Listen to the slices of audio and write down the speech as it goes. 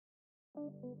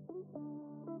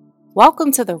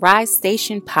Welcome to the Rise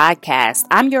Station podcast.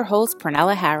 I'm your host,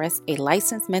 Pernella Harris, a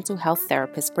licensed mental health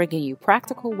therapist, bringing you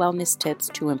practical wellness tips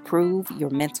to improve your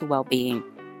mental well-being.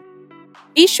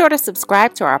 Be sure to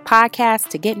subscribe to our podcast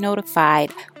to get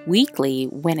notified weekly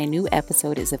when a new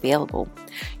episode is available.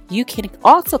 You can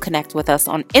also connect with us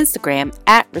on Instagram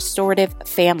at Restorative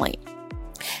Family.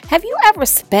 Have you ever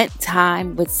spent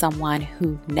time with someone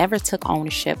who never took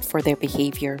ownership for their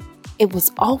behavior? It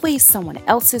was always someone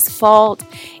else's fault.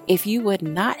 If you would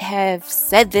not have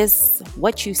said this,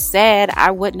 what you said,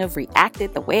 I wouldn't have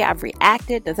reacted the way I've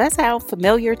reacted. Does that sound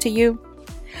familiar to you?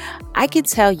 I can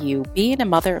tell you, being a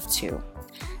mother of two,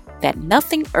 that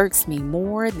nothing irks me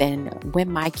more than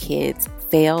when my kids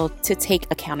fail to take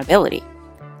accountability.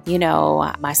 You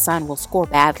know, my son will score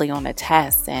badly on a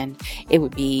test and it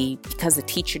would be because the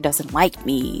teacher doesn't like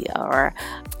me, or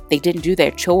they didn't do their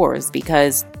chores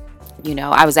because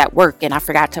I was at work and I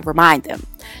forgot to remind them.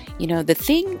 The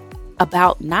thing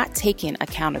about not taking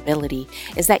accountability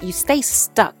is that you stay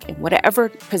stuck in whatever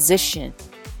position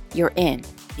you're in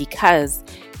because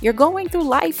you're going through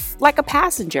life like a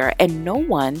passenger and no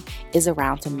one is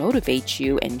around to motivate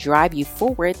you and drive you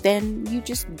forward. Then you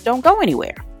just don't go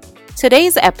anywhere.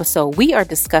 Today's episode, we are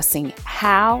discussing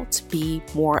how to be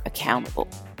more accountable.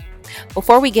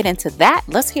 Before we get into that,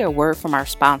 let's hear a word from our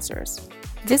sponsors.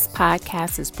 This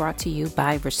podcast is brought to you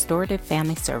by Restorative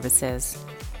Family Services.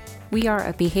 We are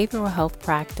a behavioral health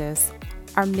practice.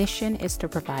 Our mission is to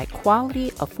provide quality,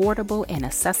 affordable, and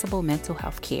accessible mental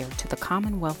health care to the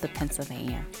Commonwealth of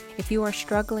Pennsylvania. If you are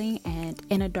struggling and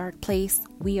in a dark place,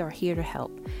 we are here to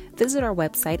help. Visit our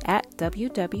website at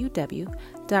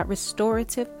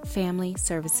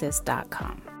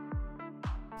www.restorativefamilyservices.com.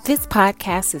 This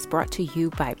podcast is brought to you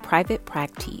by Private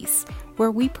Practice, where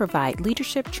we provide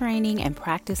leadership training and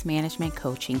practice management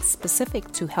coaching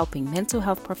specific to helping mental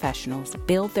health professionals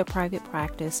build their private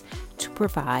practice to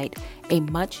provide a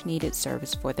much-needed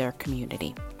service for their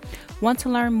community. Want to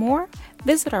learn more?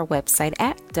 Visit our website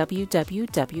at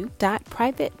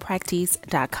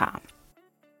www.privatepractice.com.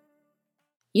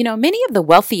 Many of the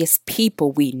wealthiest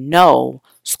people we know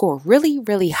score really,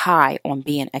 really high on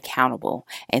being accountable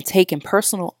and taking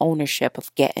personal ownership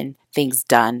of getting things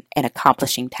done and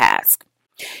accomplishing tasks.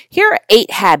 Here are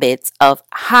 8 habits of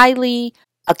highly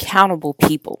accountable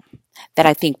people that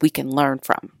I think we can learn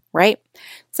from, right?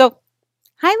 So,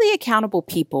 highly accountable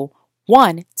people,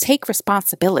 1, take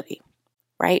responsibility,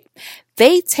 right?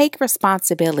 They take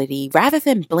responsibility rather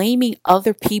than blaming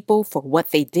other people for what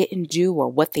they didn't do or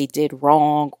what they did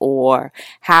wrong or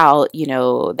how,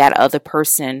 that other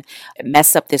person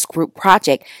messed up this group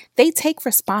project. They take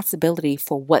responsibility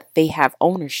for what they have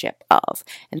ownership of.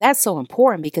 And that's so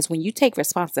important because when you take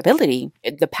responsibility,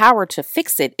 the power to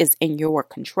fix it is in your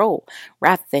control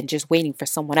rather than just waiting for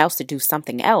someone else to do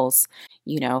something else,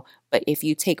 But if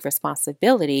you take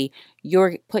responsibility,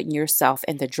 you're putting yourself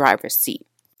in the driver's seat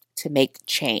to make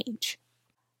change.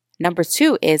 Number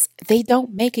 2 is they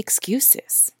don't make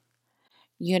excuses.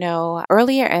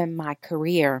 Earlier in my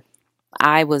career,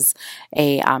 I was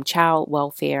a child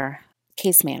welfare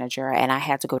case manager and I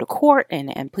had to go to court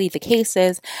and plead the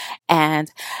cases.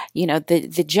 And,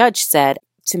 the judge said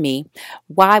to me,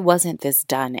 why wasn't this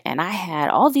done? And I had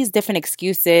all these different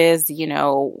excuses,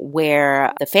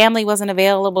 where the family wasn't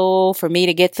available for me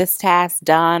to get this task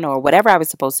done or whatever I was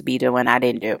supposed to be doing, I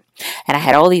didn't do. And I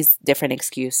had all these different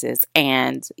excuses.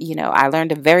 And, I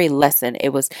learned a very lesson.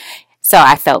 So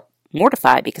I felt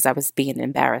mortified because I was being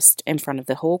embarrassed in front of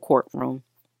the whole courtroom.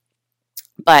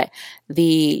 But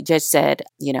the judge said,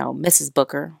 Mrs.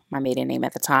 Booker, my maiden name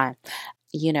at the time,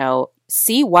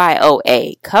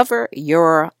 CYOA, cover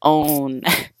your own.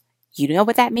 You know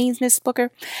what that means, Miss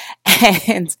Booker?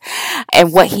 And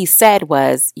what he said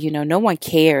was, no one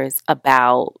cares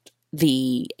about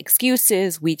the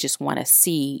excuses. We just want to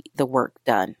see the work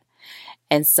done.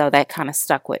 And so that kind of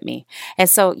stuck with me. And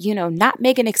so, not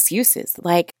making excuses,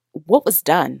 like what was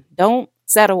done. Don't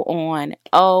settle on,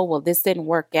 oh, well, this didn't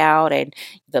work out and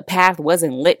the path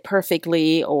wasn't lit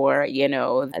perfectly or,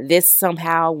 this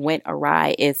somehow went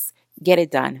awry. It's get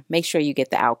it done. Make sure you get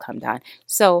the outcome done.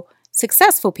 So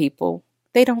successful people,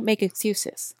 they don't make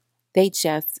excuses. They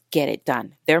just get it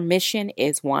done. Their mission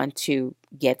is to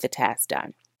get the task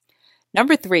done.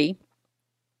 Number 3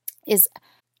 is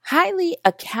highly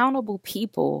accountable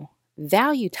people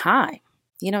value time.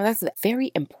 That's a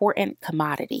very important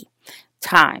commodity,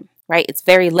 time. Right? It's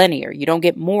very linear. You don't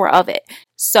get more of it.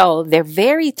 So they're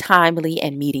very timely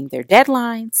in meeting their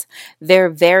deadlines. They're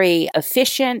very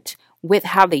efficient with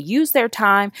how they use their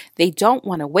time. They don't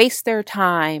want to waste their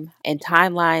time, and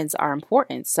timelines are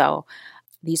important. So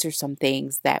These are some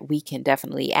things that we can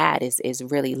definitely add is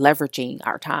really leveraging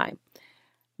our time.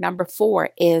 Number 4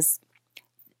 is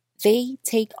they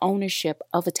take ownership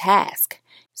of a task.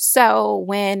 So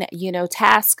when,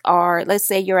 tasks are, let's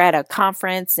say you're at a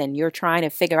conference and you're trying to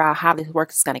figure out how this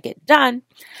work is going to get done,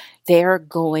 they're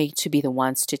going to be the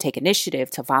ones to take initiative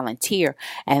to volunteer.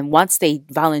 And once they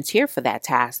volunteer for that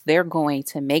task, they're going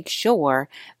to make sure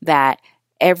that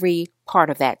every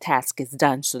part of that task is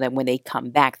done so that when they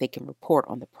come back, they can report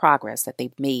on the progress that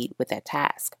they've made with that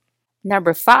task.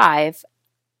 Number 5,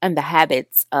 and the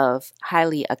habits of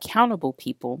highly accountable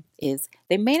people is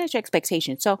they manage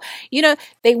expectations. So,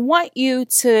 they want you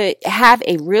to have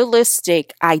a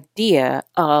realistic idea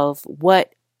of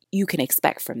what you can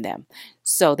expect from them.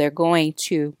 So they're going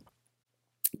to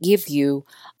give you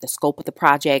the scope of the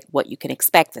project, what you can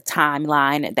expect, the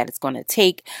timeline that it's going to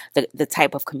take, the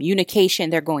type of communication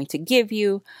they're going to give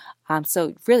you.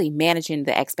 So really managing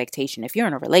the expectation. If you're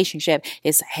in a relationship,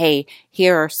 it's, hey,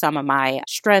 here are some of my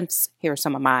strengths. Here are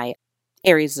some of my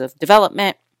areas of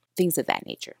development, things of that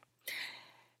nature.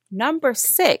 Number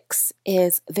 6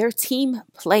 is they're team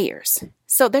players.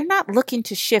 So they're not looking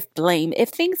to shift blame. If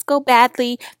things go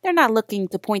badly, they're not looking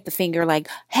to point the finger like,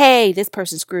 hey, this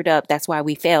person screwed up. That's why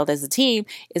we failed as a team.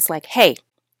 It's like, hey,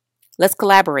 let's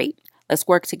collaborate. Let's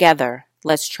work together.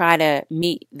 Let's try to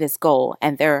meet this goal.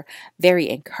 And they're very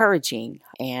encouraging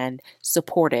and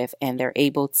supportive, and they're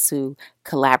able to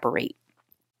collaborate.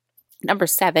 Number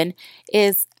 7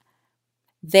 is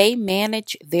they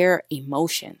manage their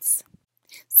emotions.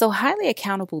 So highly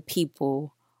accountable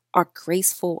people are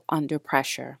graceful under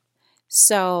pressure.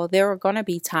 So there are going to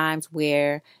be times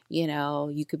where,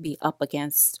 you could be up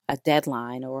against a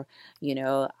deadline or,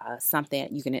 something,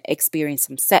 you can experience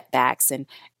some setbacks. And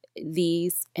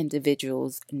these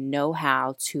individuals know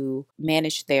how to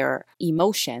manage their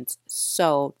emotions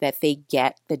so that they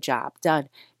get the job done.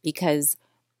 Because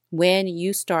when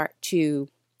you start to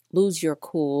lose your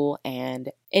cool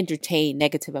and entertain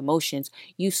negative emotions,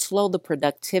 you slow the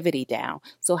productivity down.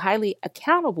 So highly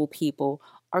accountable people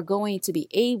are going to be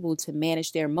able to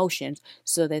manage their emotions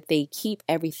so that they keep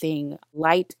everything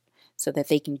light so that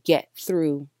they can get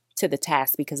through to the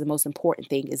task, because the most important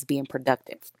thing is being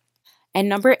productive. And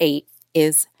number 8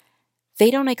 is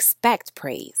they don't expect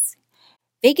praise.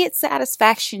 They get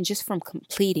satisfaction just from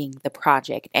completing the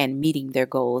project and meeting their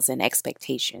goals and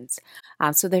expectations.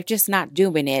 So they're just not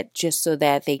doing it just so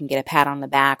that they can get a pat on the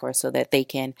back or so that they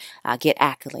can get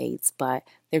accolades. But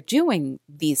they're doing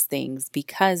these things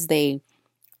because they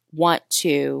want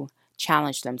to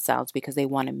challenge themselves, because they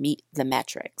want to meet the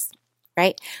metrics,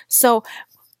 right? So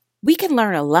we can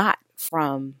learn a lot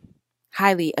from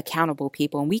highly accountable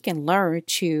people, and we can learn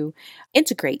to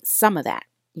integrate some of that,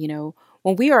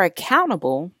 When we are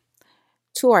accountable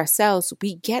to ourselves,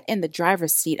 we get in the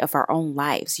driver's seat of our own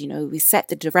lives. We set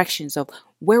the directions of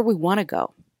where we want to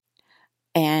go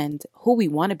and who we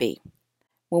want to be.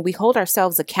 When we hold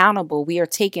ourselves accountable, we are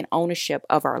taking ownership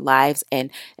of our lives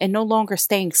and no longer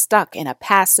staying stuck in a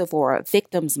passive or a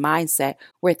victim's mindset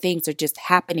where things are just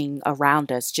happening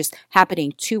around us, just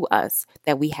happening to us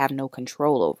that we have no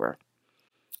control over.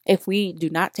 If we do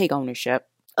not take ownership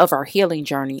of our healing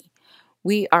journey,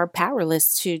 we are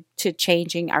powerless to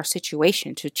changing our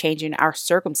situation, to changing our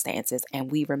circumstances,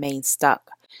 and we remain stuck.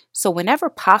 So whenever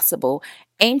possible,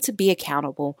 aim to be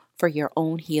accountable for your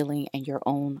own healing and your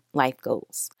own life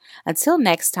goals. Until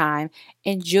next time,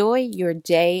 enjoy your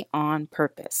day on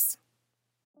purpose.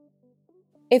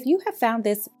 If you have found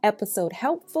this episode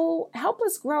helpful, help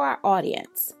us grow our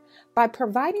audience. By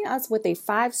providing us with a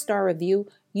 5-star review,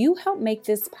 you help make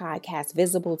this podcast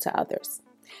visible to others.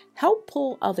 Help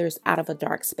pull others out of a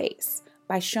dark space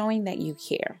by showing that you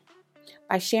care,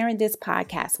 by sharing this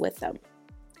podcast with them.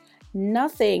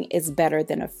 Nothing is better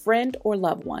than a friend or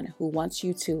loved one who wants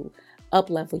you to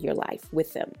up-level your life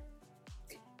with them.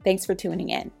 Thanks for tuning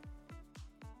in.